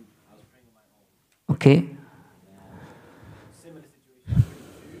I was praying on my own. Okay. Similar situation,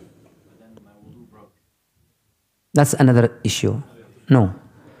 but then my wudu broke. That's another issue. No.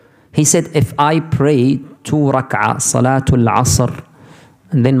 He said, if I pray 2 rak'ah Salatul Asr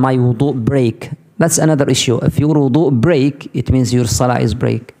and then my wudu break, that's another issue. If your wudu break, it means your salah is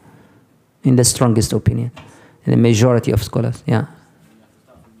break. In the strongest opinion. In the majority of scholars. Yeah.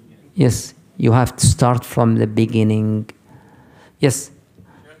 Yes. You have to start from the beginning. Yes.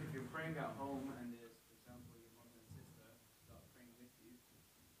 If you're praying at home and there's, for example, your mother and sister start praying with you,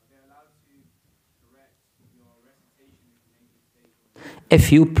 are they allowed to correct your recitation if you make a mistake?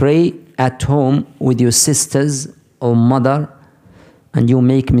 If you pray at home with your sisters or mother and you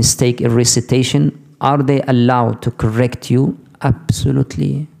make mistake in recitation, are they allowed to correct you?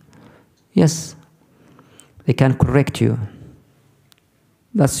 Absolutely. Yes. They can correct you.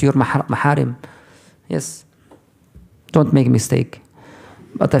 That's your maharim. Yes. Don't make mistake.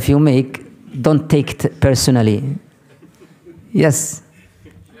 But if you make, don't take it personally. Yes.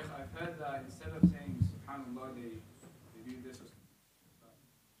 Sheikh, I've heard that instead of saying subhanallah, they do this.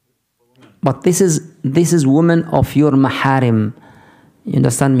 But this is woman of your maharim. You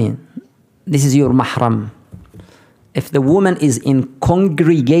understand me? This is your mahram. If the woman is in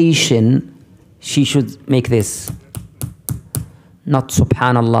congregation, she should make this. Not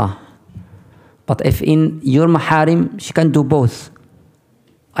subhanallah. But if in your maharim, she can do both.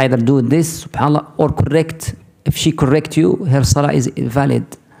 Either do this, subhanallah, or correct. If she correct you, her salah is valid.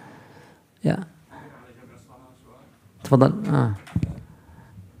 Yeah. تفضل. Now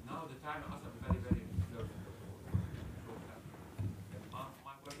the time is very, very close.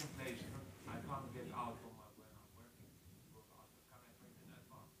 My working place, I can't get out from where I'm working. Can I pray in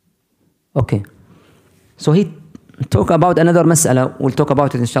advance? Okay. So he talk about another mas'ala. We'll talk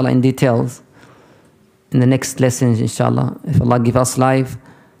about it inshallah in details in the next lessons inshallah. If Allah give us life.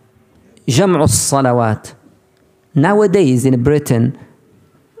 Jam'u salawat. Nowadays in Britain,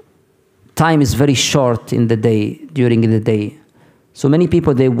 time is very short in the day, during the day. So many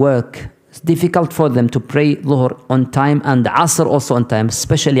people, they work. It's difficult for them to pray Dhuhr on time and Asr also on time,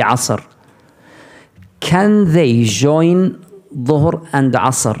 especially Asr. Can they join Dhuhr and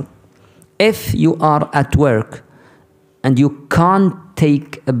Asr? If you are at work and you can't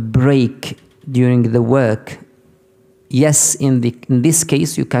take a break during the work, yes, in this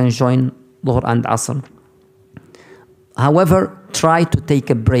case, you can join Dhuhr and Asr. However, try to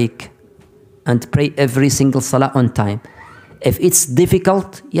take a break and pray every single salah on time. If it's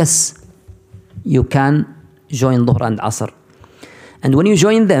difficult, yes, you can join Dhuhr and Asr. And when you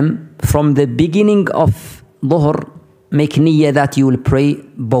join them, from the beginning of Dhuhr, make niyyah that you will pray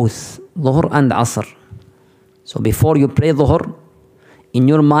both Dhuhr and Asr. So before you pray Dhuhr, in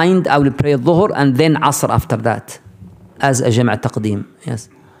your mind, I will pray Dhuhr and then Asr after that, as a Jam' Taqdeem. Yes.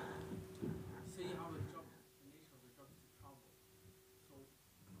 See how the job, the nature of the job is to travel.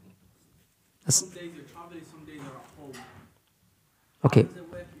 Yes. Some days you're traveling, some days you're at home. Okay. How does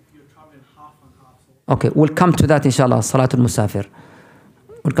it work if you're traveling half and half? So Okay, we'll come to that inshallah, Salatul Musafir.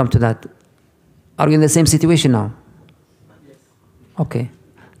 We'll come to that. Are you in the same situation now? yes. Okay.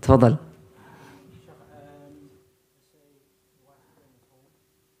 تفضل.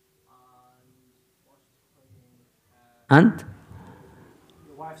 And?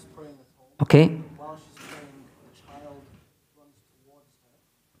 Your wife's praying at home. Okay. While she's praying, the child runs towards her.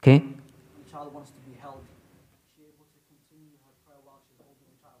 Okay. The child wants to be held. Is she able to continue her prayer while she's holding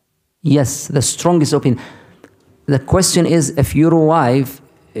the child? Yes, the strongest opinion. The question is, if your wife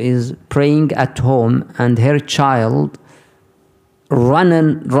is praying at home and her child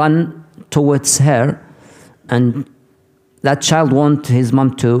run towards her, and that child wants his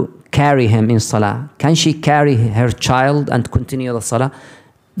mom to carry him in salah, can she carry her child and continue the salah?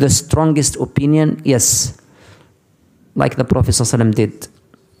 The strongest opinion, yes. Like the Prophet ﷺ did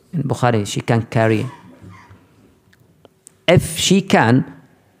in Bukhari, she can carry. If she can,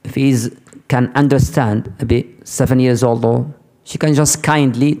 if he can understand a bit, 7 years old, or she can just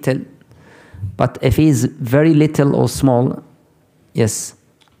kindly tell. But if he is very little or small, yes,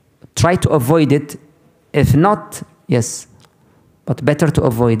 try to avoid it. If not, yes, but better to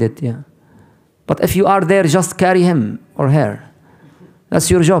avoid it, yeah. But if you are there, just carry him or her. That's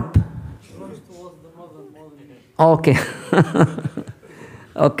your job. She runs towards the mother more than Okay.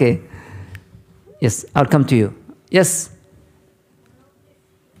 Okay. Yes, I'll come to you. Yes.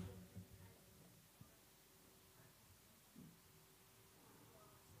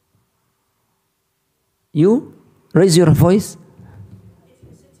 You raise your voice.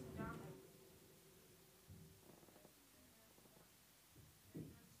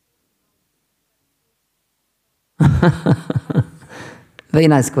 Very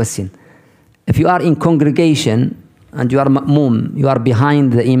nice question. If you are in congregation and you are ma'moom, you are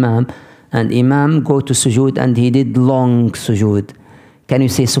behind the imam, and imam go to sujood and he did long sujood, can you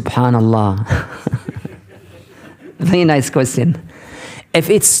say subhanallah? Very nice question. If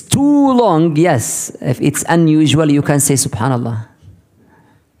it's too long, yes. If it's unusual, you can say subhanallah.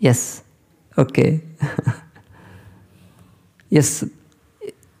 Yes. Okay. Yes.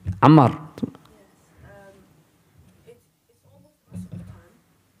 Ammar.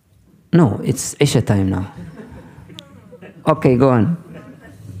 No, it's Isha time now. Okay, go on.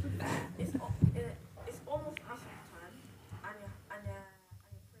 It's almost Asr time, and you're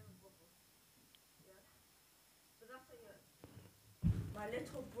playing with bubble. Yeah. So that's like my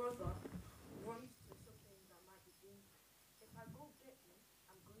little brother runs to something that might be dangerous. If I go get him,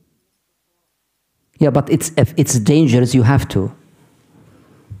 I'm going to miss the salah. Yeah, but if it's dangerous, you have to.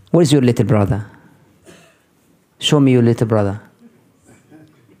 Where's your little brother? Show me your little brother.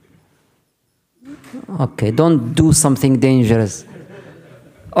 Okay, don't do something dangerous.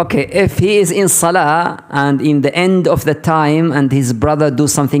 Okay, if he is in salah and in the end of the time and his brother do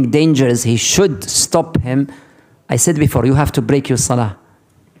something dangerous, he should stop him. I said before, you have to break your salah.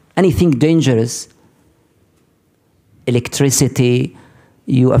 Anything dangerous, electricity,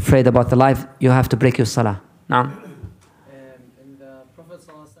 you afraid about the life, you have to break your salah. Now, And the Prophet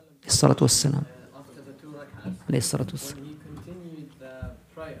Salatu wassalam. after the 2 rak'ahs, Alayhi salatu wassalam. when he continued the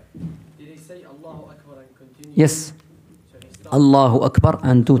prayer, did he say Allahu Akbar and continue? Yes. So he started. Allahu Akbar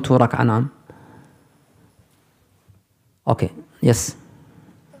and do 2 rak'ah. Naam. Okay, yes.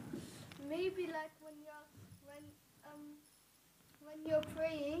 Maybe like when you're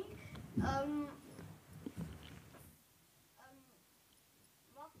praying,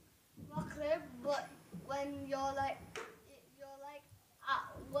 Maghrib, but when you're like at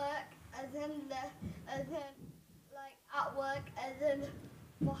work, and then like at work, and then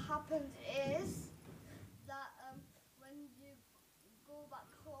what happens is that when you go back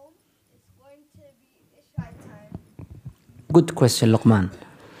home, it's going to be Isha time. Good question, Luqman.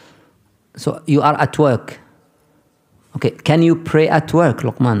 So you are at work. Okay, can you pray at work,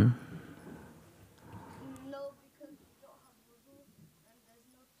 Luqman? No, because you don't have wudu and there's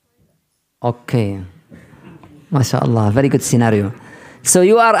no toilet. Okay. MashaAllah, very good scenario. So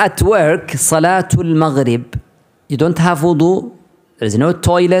you are at work, Salatul Maghrib. You don't have wudu, there is no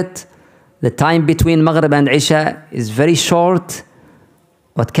toilet. The time between Maghrib and Isha is very short.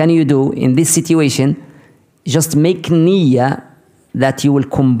 What can you do in this situation? Just make niyyah that you will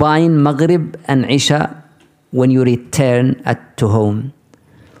combine Maghrib and Isha when you return to home.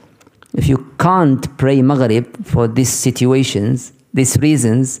 If you can't pray Maghrib for these situations, these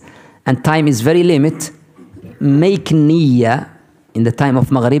reasons, and time is very limited, make niyyah in the time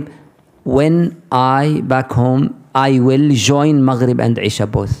of Maghrib. When I back home, I will join Maghrib and Isha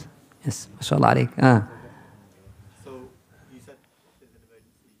both. Yes, mashallah alayk. So you said there's an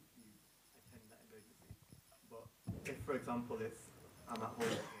emergency, you attend that emergency. But if, for example, I'm at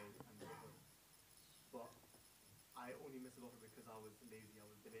home okay, but I only missed a lot because I was lazy, I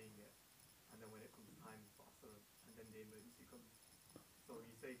was delaying it, and then when it comes time for Asr, and then the emergency comes. So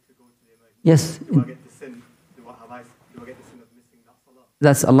you say to go to the emergency. Yes. Do I get the sin? Do I get the sin of missing that salah?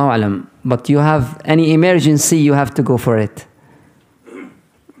 That's Allah alam. But you have any emergency, you have to go for it.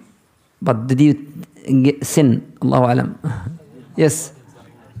 But did you get sin? Allahu alam. Yes.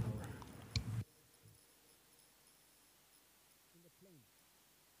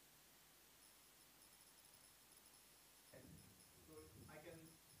 I can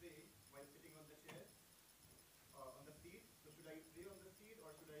pray while sitting on the chair or on the seat. So should I pray on the seat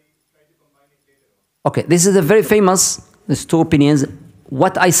or should I try to combine it later on? Okay, this is a very famous, there's two opinions.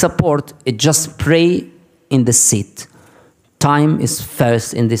 What I support is just pray in the seat. Time is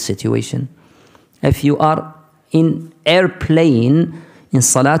first in this situation. If you are in airplane, in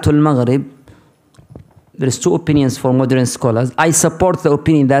Salatul Maghrib, there is two opinions for modern scholars. I support the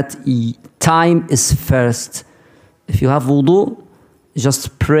opinion that time is first. If you have wudu,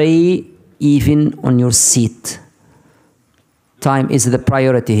 just pray even on your seat. Time is the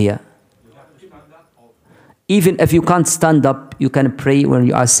priority here. Even if you can't stand up, you can pray when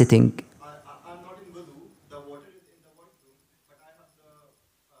you are sitting. I'm not in wudu. The water is in the washroom, but I have the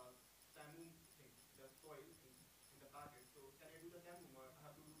tayammum thing, the soil in the packet. So can I do the tayammum or I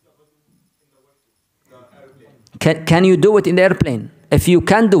have to do the wudu in the washroom, the airplane? Can you do it in the airplane? If you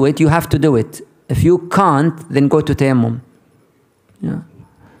can do it, you have to do it. If you can't, then go to tayammum. Yeah.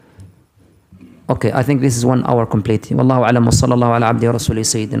 Okay, I think this is 1 hour complete. Wallahu alam wa sallallahu ala abdi wa rasuli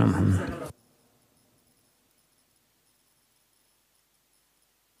sayyidina Muhammad.